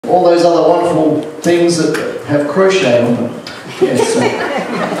all those other wonderful things that have crochet on them. Yes,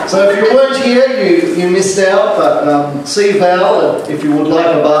 so if you weren't here, you missed out, but see Val if you would like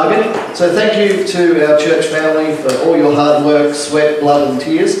a bargain. So thank you to our church family for all your hard work, sweat, blood and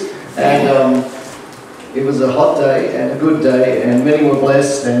tears. And it was a hot day and a good day, and many were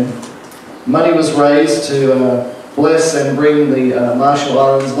blessed, and money was raised to bless and bring the Marshall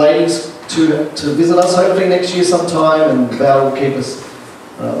Islands ladies to visit us hopefully next year sometime, and Val will keep us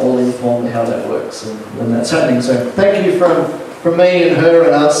all informed how that works and when that's happening. So thank you from me and her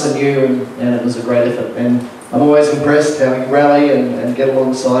and us and you, and it was a great effort. And I'm always impressed how you rally and get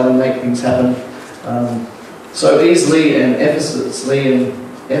alongside and make things happen so easily and effortlessly and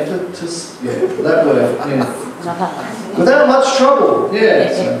that word, yeah. Without much trouble,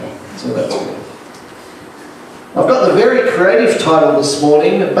 yeah. So that's good. I've got the very creative title this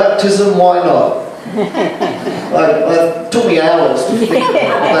morning, Baptism, Why Not? It took me hours to think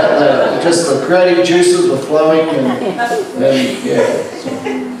about that. Just the creative juices were flowing, and yeah.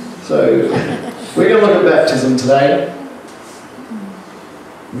 So we're going to look at baptism today.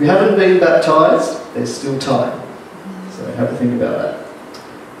 If you haven't been baptised, there's still time. So have a think about that.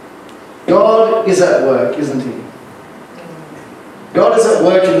 God is at work, isn't He? God is at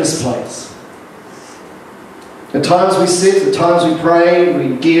work in this place. At times we sit, at times we pray,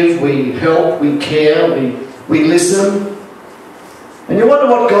 we give, we help, we care, we listen. And you wonder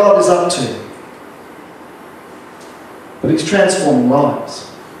what God is up to. But He's transforming lives.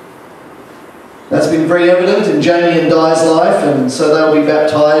 That's been very evident in Jamie and Di's life, and so they'll be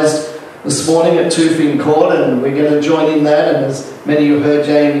baptised this morning at Toothing Court, and we're going to join in that. And as many of you heard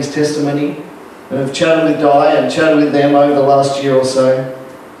Jamie's testimony, and have chatted with Di and chatted with them over the last year or so,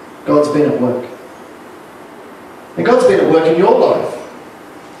 God's been at work. And God's been at work in your life.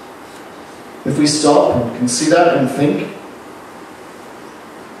 If we stop and consider and think,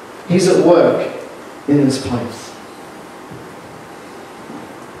 He's at work in this place.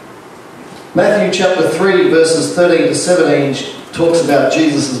 Matthew chapter 3 verses 13 to 17 talks about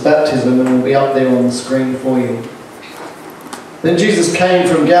Jesus' baptism, and will be up there on the screen for you. Then Jesus came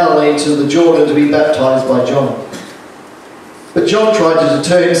from Galilee to the Jordan to be baptized by John. But John tried to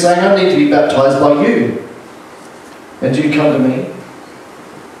deter him, saying, I need to be baptized by you, and you come to me?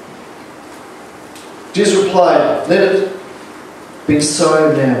 Jesus replied, let it be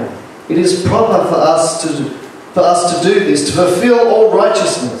so now. It is proper for us to do this, to fulfill all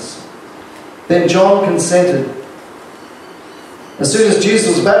righteousness. Then John consented. As soon as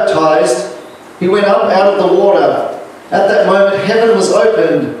Jesus was baptized, he went up out of the water. At that moment, heaven was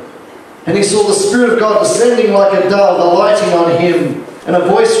opened, and he saw the Spirit of God descending like a dove, alighting on him. And a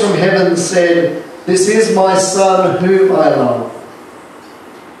voice from heaven said, this is my Son, whom I love.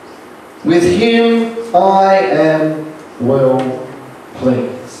 With him I am well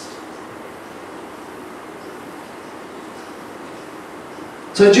pleased.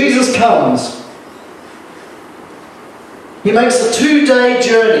 So Jesus comes. He makes a 2-day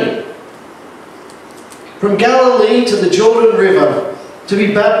journey from Galilee to the Jordan River to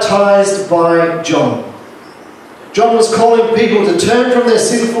be baptized by John. John was calling people to turn from their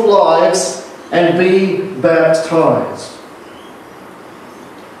sinful lives and be baptized.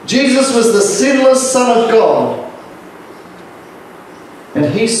 Jesus was the sinless Son of God, and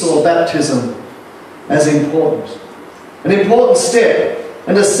he saw baptism as important, an important step,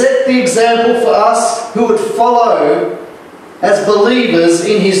 and to set the example for us who would follow as believers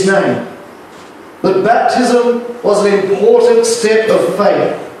in his name. That baptism was an important step of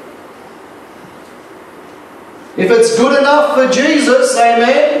faith. If it's good enough for Jesus,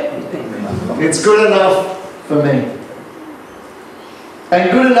 amen, it's good enough for me. And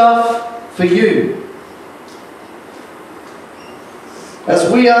good enough for you.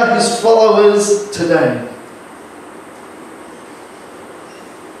 As we are his followers today.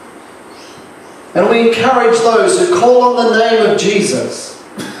 And we encourage those who call on the name of Jesus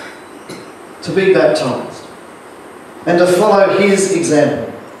to be baptized and to follow his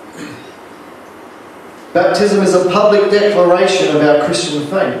example. Baptism is a public declaration of our Christian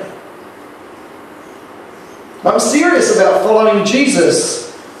faith. I'm serious about following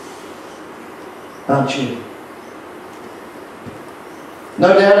Jesus, aren't you?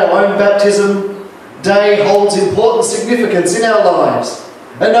 No doubt our own baptism day holds important significance in our lives.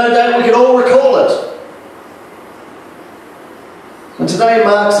 And no doubt we can all recall it. And today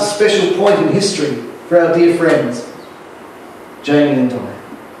marks a special point in history for our dear friends, Jamie and Di.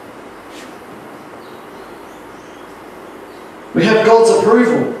 We have God's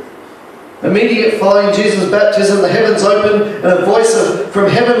approval. Immediate following Jesus' baptism, the heavens opened and a voice from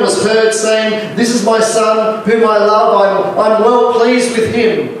heaven was heard saying, this is my Son whom I love, I'm well pleased with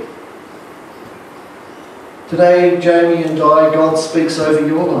him. Today, Jamie and Di, God speaks over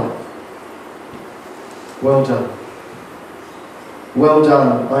your life. Well done. Well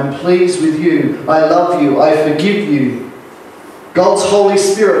done. I'm pleased with you. I love you. I forgive you. God's Holy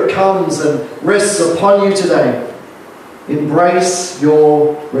Spirit comes and rests upon you today. Embrace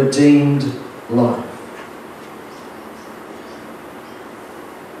your redeemed life.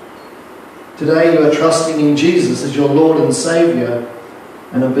 Today you are trusting in Jesus as your Lord and Saviour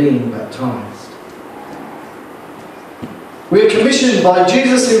and are being baptized. We are commissioned by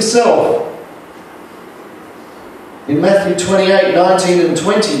Jesus himself. In Matthew 28, 19 and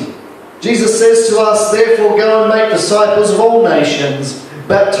 20, Jesus says to us, "Therefore go and make disciples of all nations,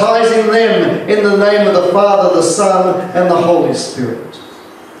 baptizing them in the name of the Father, the Son, and the Holy Spirit,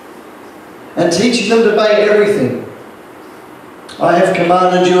 and teaching them to obey everything I have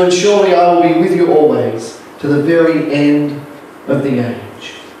commanded you, and surely I will be with you always, to the very end of the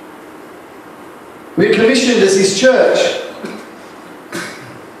age." We are commissioned as his church,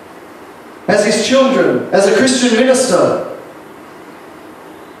 as his children, as a Christian minister.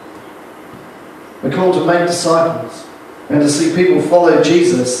 We're called to make disciples and to see people follow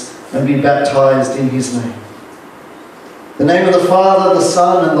Jesus and be baptized in his name. The name of the Father, the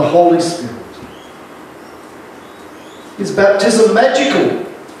Son, and the Holy Spirit. Is baptism magical?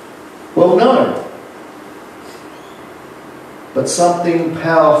 Well, no. But something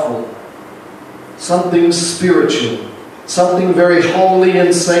powerful, something spiritual, something very holy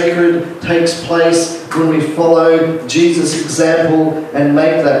and sacred takes place when we follow Jesus' example and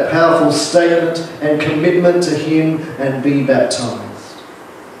make that powerful statement and commitment to him and be baptized.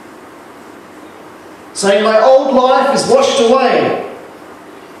 Saying, my old life is washed away.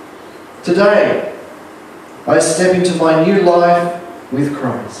 Today, I step into my new life with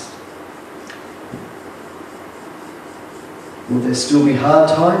Christ. Will there still be hard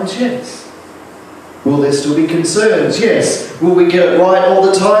times? Yes. Will there still be concerns? Yes. Will we get it right all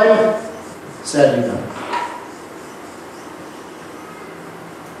the time? Sadly, no.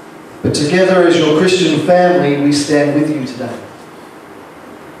 But together as your Christian family, we stand with you today.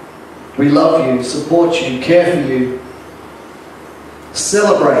 We love you, support you, care for you,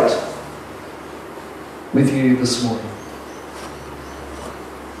 celebrate with you this morning.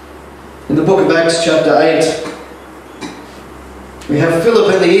 In the book of Acts chapter 8, we have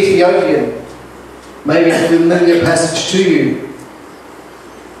Philip and the Ethiopian. Maybe a familiar passage to you.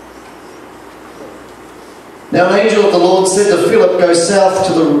 Now an angel of the Lord said to Philip, go south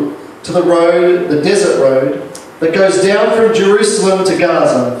to the road, the desert road, that goes down from Jerusalem to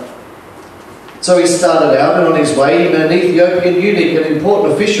Gaza. So he started out, and on his way he met an Ethiopian eunuch, an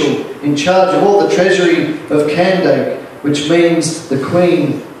important official in charge of all the treasury of Candace, which means the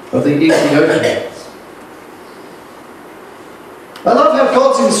queen of the Ethiopians. I love how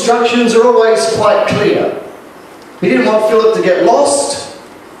God's instructions are always quite clear. He didn't want Philip to get lost.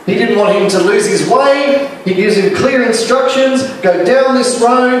 He didn't want him to lose his way. He gives him clear instructions. Go down this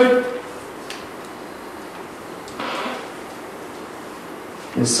road.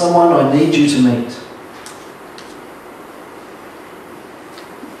 There's someone I need you to meet.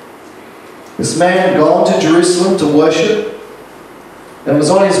 This man had gone to Jerusalem to worship and was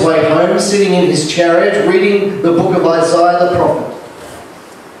on his way home, sitting in his chariot, reading the book of Isaiah the prophet.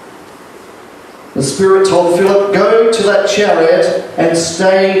 The Spirit told Philip, go to that chariot and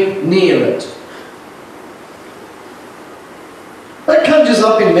stay near it. That conjures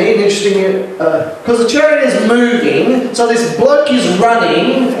up in me an interesting, because the chariot is moving, so this bloke is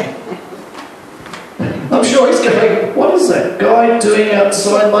running. I'm sure he's going, what is that guy doing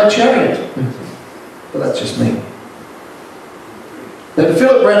outside my chariot? But that's just me. Then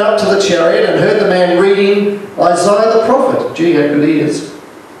Philip ran up to the chariot and heard the man reading Isaiah the prophet. Gee, how good he is.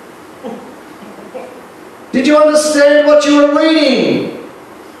 Did you understand what you were reading?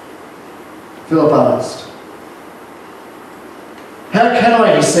 Philip asked. How can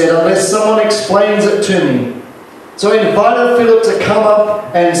I, he said, unless someone explains it to me? So he invited Philip to come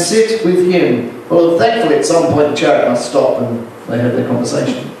up and sit with him. Well, thankfully at some point the chariot must stop and they had their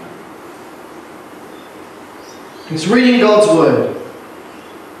conversation. He's reading God's word.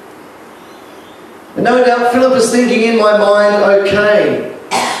 And no doubt Philip is thinking in my mind, okay,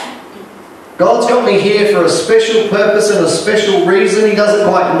 God's got me here for a special purpose and a special reason. He doesn't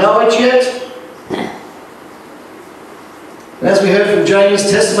quite know it yet. And as we heard from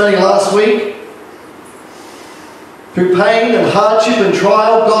James' testimony last week, through pain and hardship and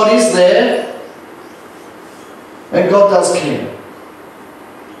trial, God is there. And God does care.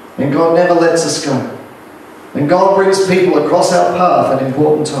 And God never lets us go. And God brings people across our path at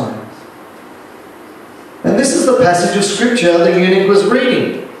important times. And this is the passage of Scripture the eunuch was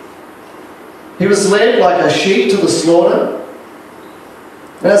reading. He was led like a sheep to the slaughter.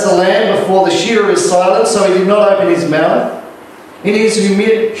 And as a lamb before the shearer is silent, so he did not open his mouth. In his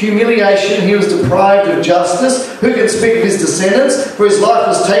humiliation he was deprived of justice. Who can speak of his descendants? For his life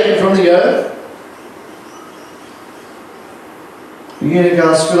was taken from the earth. The eunuch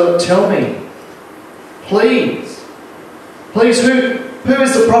asked Philip, tell me, please, who is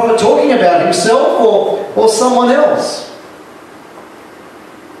the prophet talking about, himself or someone else?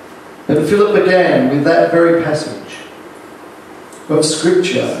 And Philip began with that very passage of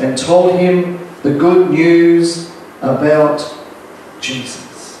Scripture and told him the good news about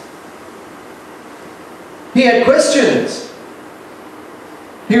Jesus. He had questions.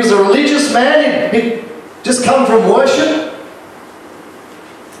 He was a religious man. He'd just come from worship.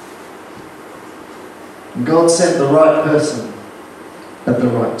 And God sent the right person at the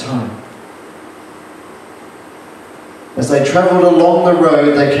right time. As they travelled along the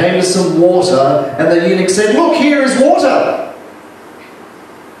road, they came to some water, and the eunuch said, look, here is water.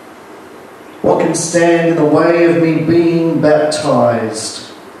 What can stand in the way of me being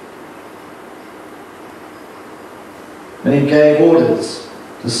baptized? And he gave orders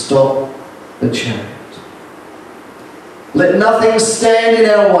to stop the chariot. Let nothing stand in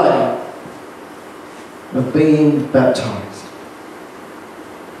our way of being baptized.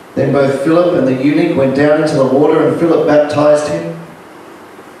 Then both Philip and the eunuch went down into the water, and Philip baptized him.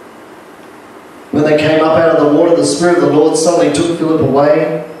 When they came up out of the water, the Spirit of the Lord suddenly took Philip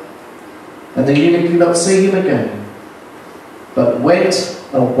away, and the eunuch did not see him again, but went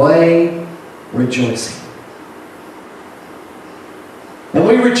away rejoicing. And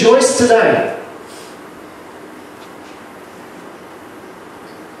we rejoice today.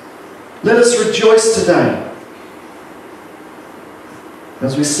 Let us rejoice today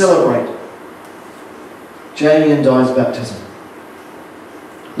as we celebrate Jamie and Di's baptism.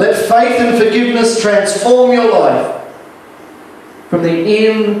 Let faith and forgiveness transform your life from the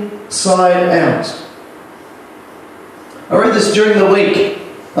inside out. I read this during the week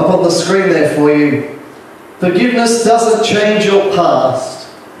up on the screen there for you. Forgiveness doesn't change your past.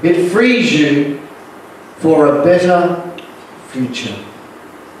 It frees you for a better future.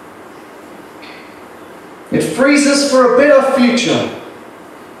 It frees us for a better future.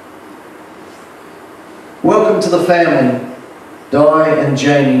 Welcome to the family, Di and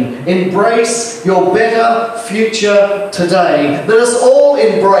Jamie. Embrace your better future today. Let us all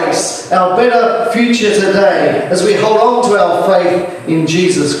embrace our better future today as we hold on to our faith in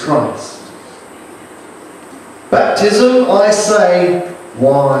Jesus Christ. Baptism, I say,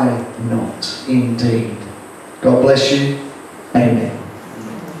 why not? Indeed. God bless you. Amen.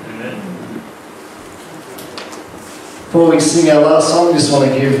 Before we sing our last song, I just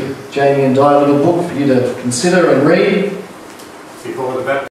want to give Jamie and Di a little book for you to consider and read.